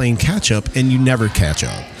behind, playing catch up, and you never catch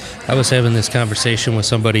up. I was having this conversation with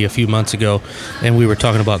somebody a few months ago, and we were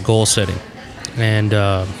talking about goal setting. And,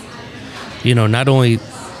 not only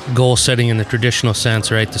goal setting in the traditional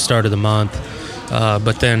sense, right, the start of the month,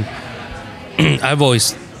 but then I've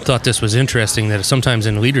always thought this was interesting that sometimes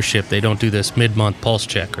in leadership, they don't do this mid-month pulse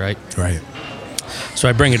check, right? Right. So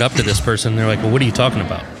I bring it up to this person, and they're like, well, what are you talking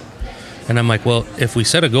about? And I'm like, well, if we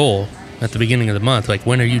set a goal at the beginning of the month, like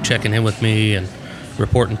when are you checking in with me and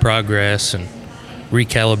reporting progress and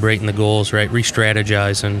recalibrating the goals, right?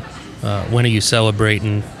 Re-strategizing. When are you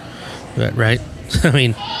celebrating, right? I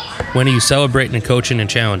mean, when are you celebrating and coaching and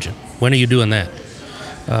challenging? When are you doing that?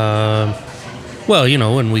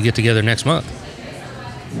 Well, when we get together next month.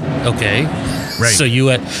 Okay. Right. So you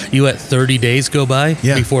let 30 days go by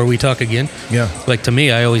before we talk again? Yeah. Like to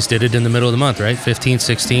me, I always did it in the middle of the month, right? 15th,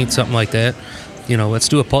 16th, something like that. Let's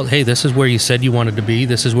do a pulse. Hey, this is where you said you wanted to be.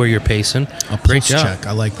 This is where you're pacing. A pulse check.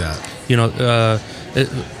 I like that.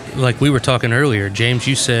 Like we were talking earlier, James,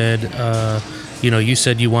 you said, you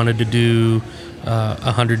said you wanted to do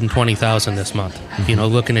 120,000 this month. Mm-hmm.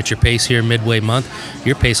 Looking at your pace here midway month,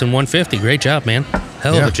 you're pacing 150. Great job, man.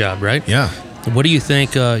 Hell of a job, right? Yeah. What do you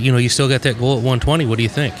think? You still got that goal at 120. What do you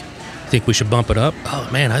think? Think we should bump it up? Oh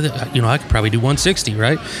man, I could probably do 160,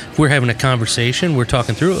 right? If we're having a conversation, we're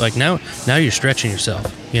talking through it. Like now you're stretching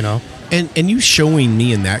yourself, And you showing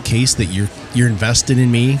me in that case that you're invested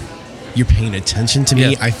in me. You're paying attention to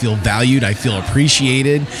me. Yeah. I feel valued. I feel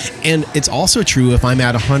appreciated. And it's also true if I'm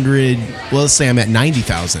at 100, well, let's say I'm at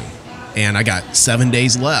 90,000 and I got 7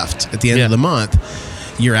 days left at the end of the month.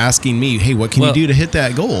 You're asking me, hey, what can you do to hit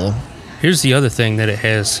that goal? Here's the other thing that it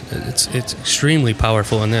has. It's extremely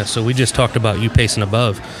powerful in this. So we just talked about you pacing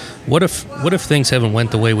above. What if things haven't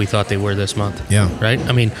went the way we thought they were this month? Yeah. Right?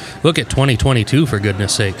 I mean, look at 2022 for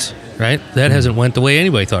goodness sakes, right? That hasn't went the way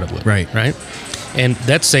anybody thought it would. Right. Right? And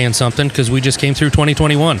that's saying something because we just came through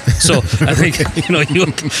 2021. So I think, I'm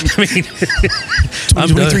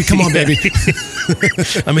 2023, come on, baby.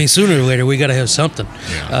 I mean, sooner or later, we got to have something.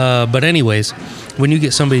 Yeah. But anyways, when you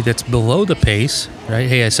get somebody that's below the pace, right?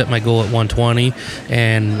 Hey, I set my goal at 120,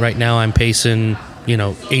 and right now I'm pacing,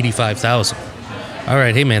 85,000. All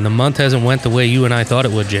right, hey, man, the month hasn't went the way you and I thought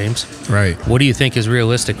it would, James. Right. What do you think is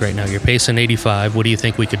realistic right now? You're pacing 85. What do you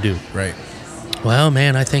think we could do? Right. Well,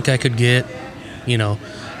 man, I think I could get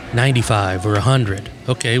 95 or 100.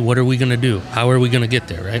 Okay, what are we going to do? How are we going to get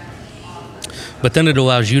there, right? But then it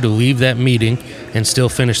allows you to leave that meeting and still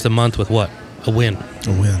finish the month with what? A win.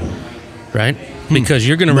 A win. Right? Because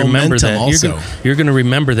you're going to remember that. Also. You're going to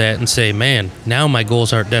remember that and say, man, now my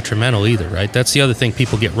goals aren't detrimental either, right? That's the other thing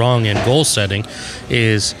people get wrong in goal setting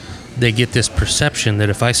is they get this perception that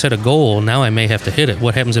if I set a goal, now I may have to hit it.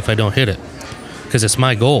 What happens if I don't hit it? Because it's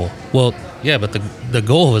my goal. Well, yeah, but the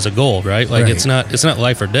goal is a goal, right? Like it's not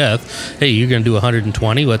life or death. Hey, you're going to do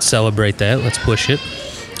 120. Let's celebrate that. Let's push it.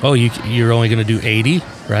 Oh, you're only going to do 80,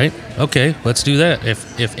 right? Okay, let's do that.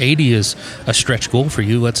 If 80 is a stretch goal for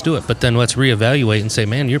you, let's do it. But then let's reevaluate and say,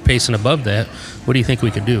 man, you're pacing above that. What do you think we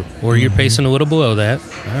could do? Or you're pacing a little below that.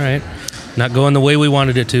 All right, not going the way we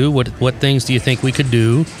wanted it to. What things do you think we could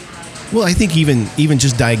do? Well, I think even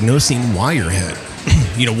just diagnosing why you're ahead.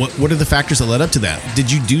 What are the factors that led up to that?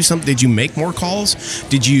 Did you do something? Did you make more calls?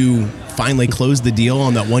 Did you finally close the deal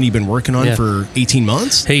on that one you've been working on for 18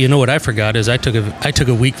 months? Hey, you know what I forgot is I took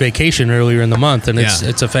a week vacation earlier in the month, and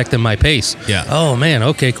it's affecting my pace. Yeah. Oh man.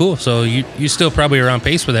 Okay. Cool. So you still probably are on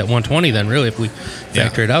pace for that 120 then, really, if we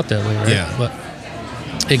factor it out that way, right? Yeah. But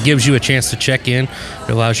it gives you a chance to check in. It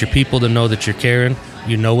allows your people to know that you're caring.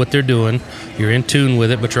 You know what they're doing. You're in tune with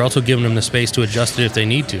it, but you're also giving them the space to adjust it if they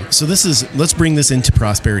need to. So let's bring this into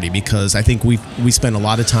prosperity, because I think we spend a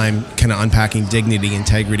lot of time kind of unpacking dignity,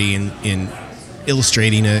 integrity, and in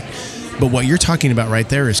illustrating it. But what you're talking about right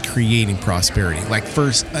there is creating prosperity. Like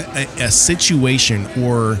first, a situation,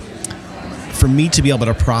 or for me to be able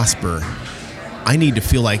to prosper, I need to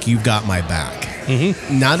feel like you've got my back.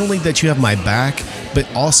 Mm-hmm. Not only that you have my back,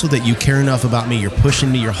 but also that you care enough about me. You're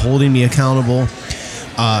pushing me. You're holding me accountable.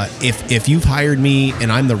 If you've hired me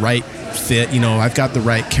and I'm the right fit, I've got the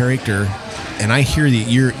right character, and I hear that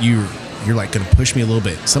you're like going to push me a little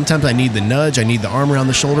bit. Sometimes I need the nudge, I need the arm around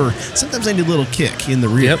the shoulder. Sometimes I need a little kick in the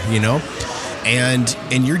rear,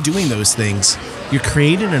 and you're doing those things. You're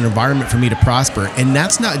creating an environment for me to prosper, and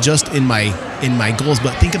that's not just in my goals,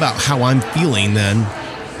 but think about how I'm feeling then,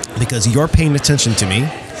 because you're paying attention to me.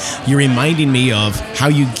 You're reminding me of how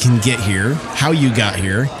you can get here, how you got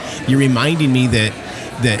here. You're reminding me that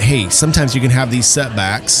hey, sometimes you can have these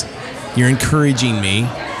setbacks. You're encouraging me.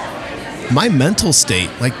 My mental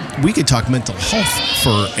state, like we could talk mental health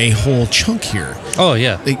for a whole chunk here. Oh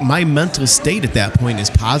yeah. Like my mental state at that point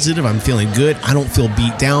is positive. I'm feeling good. I don't feel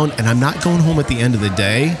beat down, and I'm not going home at the end of the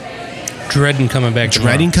day dreading coming back,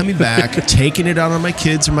 taking it out on my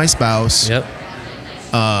kids or my spouse. Yep.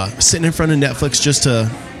 Sitting in front of Netflix just to,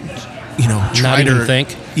 not even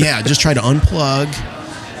think. Yeah, just try to unplug.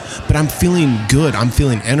 but I'm feeling good. I'm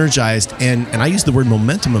feeling energized. And I used the word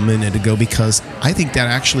momentum a minute ago because I think that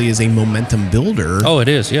actually is a momentum builder. Oh, it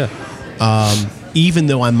is, yeah. Even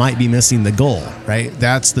though I might be missing the goal, right?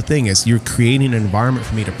 That's the thing, is you're creating an environment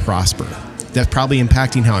for me to prosper. That's probably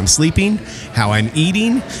impacting how I'm sleeping, how I'm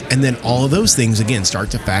eating, and then all of those things, again,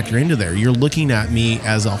 start to factor into there. You're looking at me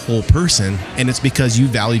as a whole person, and it's because you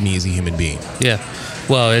value me as a human being. Yeah.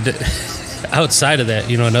 Well, outside of that,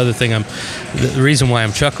 another thing the reason why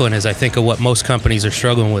I'm chuckling is I think of what most companies are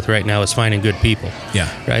struggling with right now is finding good people.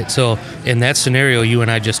 Yeah. Right? So in that scenario you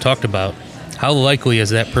and I just talked about, how likely is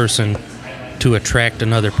that person to attract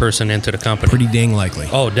another person into the company? Pretty dang likely.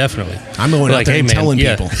 Oh, definitely. I'm going out there and telling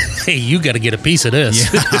people. Hey, you got to get a piece of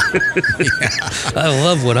this. Yeah. I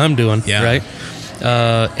love what I'm doing, yeah. right?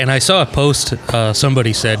 And I saw a post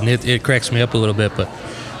somebody said, and it cracks me up a little bit, but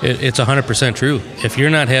it's 100% true. If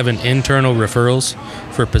you're not having internal referrals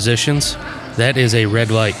for positions, that is a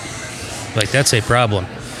red light. Like, that's a problem.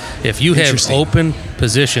 If you have open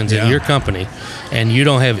positions in your company and you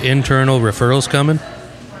don't have internal referrals coming,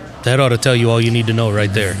 that ought to tell you all you need to know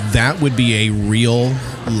right there. That would be a real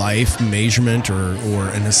life measurement or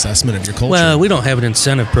an assessment of your culture. Well, we don't have an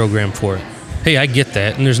incentive program for it. Hey, I get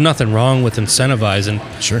that, and there's nothing wrong with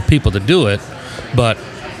incentivizing people to do it, but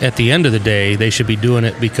at the end of the day, they should be doing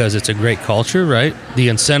it because it's a great culture, right? The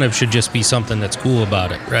incentive should just be something that's cool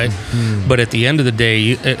about it, right? Mm-hmm. But at the end of the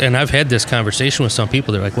day, and I've had this conversation with some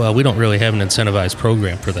people, they're like, well, we don't really have an incentivized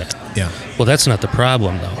program for that. Yeah. Well, that's not the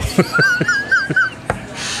problem, though.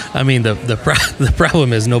 I mean, the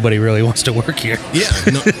problem is nobody really wants to work here. Yeah,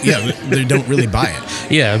 they don't really buy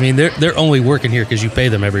it. Yeah, I mean, they're only working here because you pay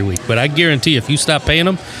them every week. But I guarantee if you stop paying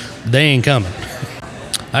them, they ain't coming.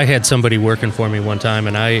 I had somebody working for me one time,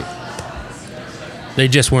 and they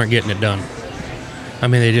just weren't getting it done. I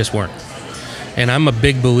mean, they just weren't. And I'm a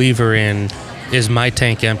big believer in, is my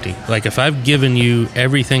tank empty? Like, if I've given you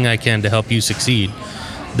everything I can to help you succeed,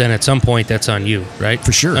 then at some point that's on you, right?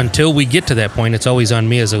 For sure. Until we get to that point, it's always on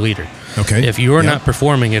me as a leader. Okay. If you're not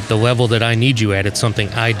performing at the level that I need you at, it's something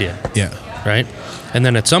I did. Yeah. Right? And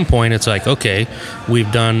then at some point, it's like, okay, we've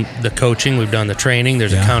done the coaching, we've done the training,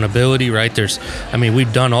 there's accountability, right?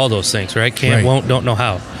 We've done all those things, right? Can't, won't, don't know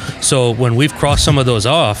how. So when we've crossed some of those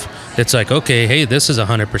off, it's like, okay, hey, this is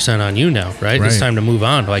 100% on you now, right? It's time to move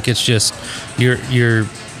on. Like, it's just, you're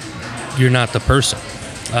not the person.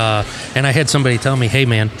 And I had somebody tell me, hey,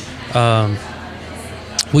 man,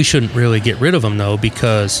 we shouldn't really get rid of them, though,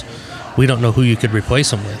 because we don't know who you could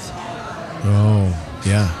replace them with. Oh,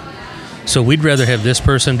 yeah. So we'd rather have this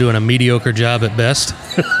person doing a mediocre job at best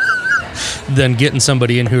than getting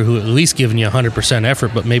somebody in here who at least giving you 100%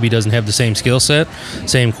 effort, but maybe doesn't have the same skill set,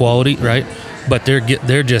 same quality, right? But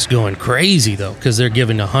they're just going crazy, though, because they're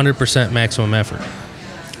giving 100% maximum effort,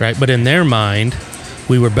 right? But in their mind,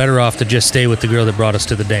 we were better off to just stay with the girl that brought us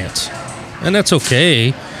to the dance. And that's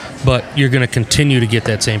okay, but you're going to continue to get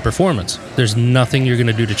that same performance. There's nothing you're going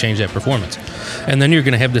to do to change that performance. And then you're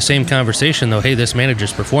going to have the same conversation, though, hey, this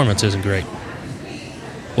manager's performance isn't great.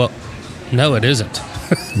 Well, no, it isn't.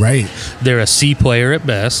 Right. They're a C player at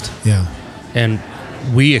best. Yeah. And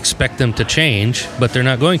we expect them to change, but they're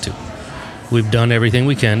not going to. We've done everything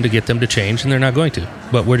we can to get them to change, and they're not going to.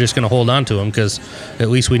 But we're just going to hold on to them because at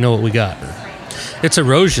least we know what we got. It's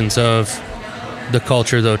erosions of the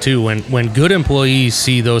culture, though, too. When good employees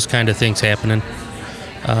see those kind of things happening,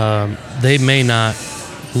 they may not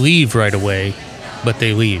leave right away, but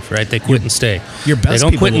they leave, right? They quit and stay. Your best they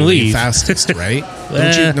don't people quit and will leave leave fastest, right?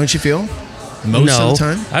 Don't you feel? Most of the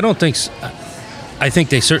time? I don't think so. I think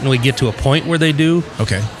they certainly get to a point where they do.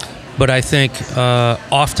 Okay. But I think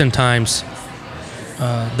oftentimes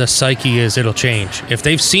the psyche is it'll change. If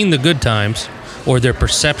they've seen the good times, or their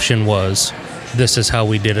perception was, this is how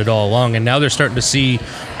we did it all along, and now they're starting to see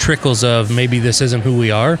trickles of maybe this isn't who we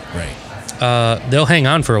are. Right. They'll hang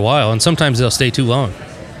on for a while, and sometimes they'll stay too long.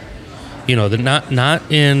 They're not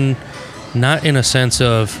in a sense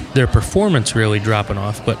of their performance really dropping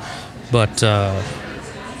off, but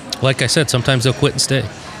like I said, sometimes they'll quit and stay.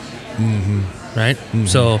 Mm-hmm. Right? Mm-hmm.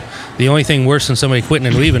 So the only thing worse than somebody quitting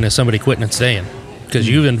and leaving is somebody quitting and staying, because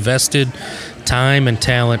you've invested time and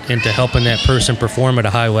talent into helping that person perform at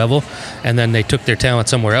a high level, and then they took their talent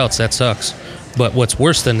somewhere else. That sucks. But what's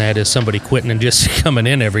worse than that is somebody quitting and just coming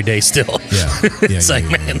in every day still. Yeah. It's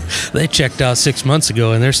man, they checked out 6 months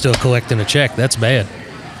ago and they're still collecting a check. That's bad.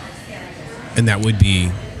 And that would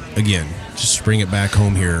be, again, just bring it back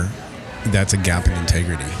home here, that's a gap in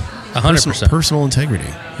integrity. 100%. Personal integrity.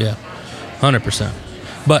 Yeah, 100%.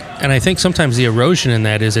 And I think sometimes the erosion in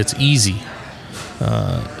that is it's easy.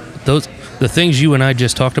 The things you and I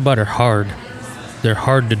just talked about are hard. They're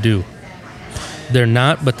hard to do. They're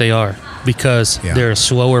not, but they are, because they're a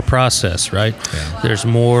slower process, right? Yeah. There's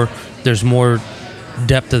more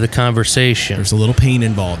depth of the conversation. There's a little pain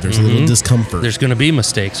involved. There's a little discomfort. There's going to be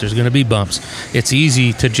mistakes. There's going to be bumps. It's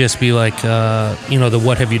easy to just be like, the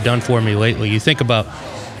what have you done for me lately? You think about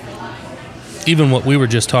even what we were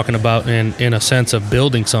just talking about in a sense of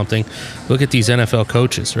building something. Look at these NFL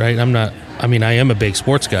coaches, right? I am a big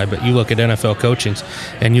sports guy, but you look at NFL coachings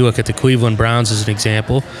and you look at the Cleveland Browns as an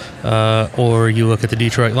example, or you look at the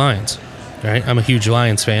Detroit Lions, right? I'm a huge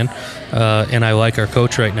Lions fan, and I like our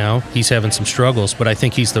coach right now. He's having some struggles, but I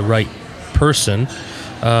think he's the right person.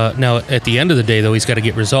 Now, at the end of the day, though, he's got to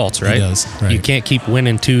get results, right? He does, right. You can't keep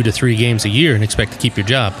winning 2 to 3 games a year and expect to keep your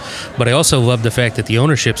job. But I also love the fact that the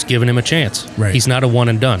ownership's giving him a chance. Right. He's not a one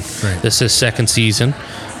and done. Right. This is his second season.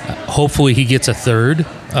 Hopefully, he gets a third.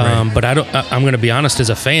 Right. But I'm going to be honest,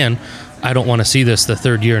 as a fan, I don't want to see this the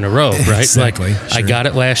third year in a row, right? Exactly. Like, Sure. I got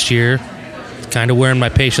it last year. Kind of wearing my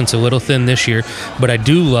patience a little thin this year, but I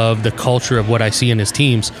do love the culture of what I see in his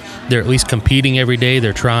teams. They're at least competing every day.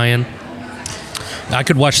 They're trying. I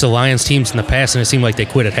could watch the Lions teams in the past, and it seemed like they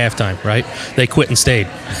quit at halftime, right? They quit and stayed.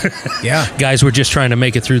 Yeah. Guys were just trying to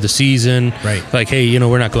make it through the season. Right. Like, hey,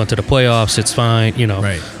 we're not going to the playoffs. It's fine,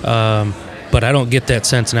 Right. But I don't get that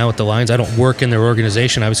sense now with the Lions. I don't work in their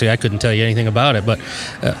organization. Obviously, I couldn't tell you anything about it. But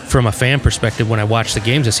from a fan perspective, when I watch the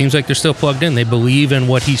games, it seems like they're still plugged in. They believe in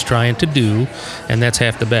what he's trying to do, and that's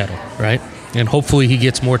half the battle, right? And hopefully he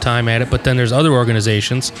gets more time at it. But then there's other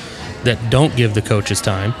organizations that don't give the coaches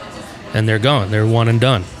time, and they're gone. They're one and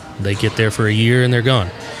done. They get there for a year, and they're gone.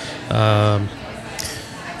 And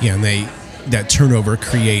that turnover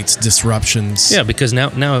creates disruptions. Yeah, because now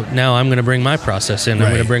I'm going to bring my process in. I'm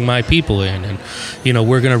going to bring my people in, and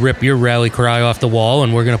we're going to rip your rally cry off the wall,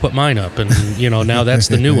 and we're going to put mine up, and now that's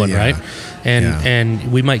the new one, Yeah. right?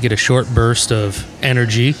 And we might get a short burst of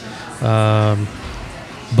energy, but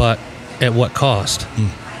at what cost?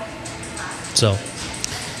 So,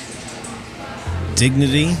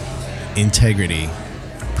 dignity, integrity,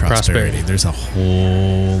 prosperity. There's a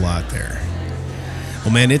whole lot there.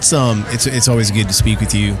 Well, man, it's always good to speak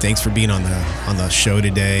with you. Thanks for being on the show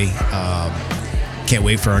today. Can't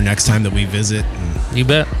wait for our next time that we visit. And you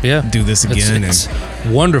bet. Yeah. do this again. It's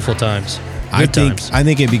wonderful times. I Good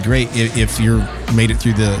think it'd be great if you're made it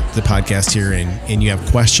through the podcast here and you have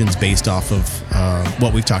questions based off of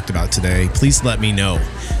what we've talked about today. Please let me know.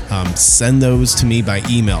 Send those to me by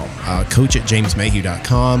email,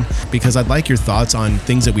 coach@jamesmayhew.com, because I'd like your thoughts on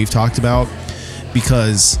things that we've talked about,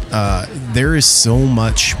 because there is so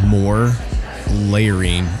much more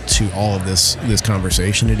layering to all of this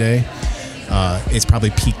conversation today. It's probably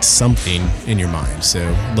piqued something in your mind, so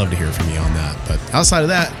love to hear from you on that. But outside of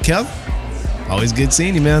that, Kev, always good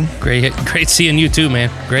seeing you, man. Great seeing you too, man.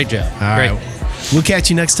 Great job. All Great. right. We'll catch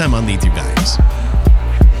you next time on Lead Through Values.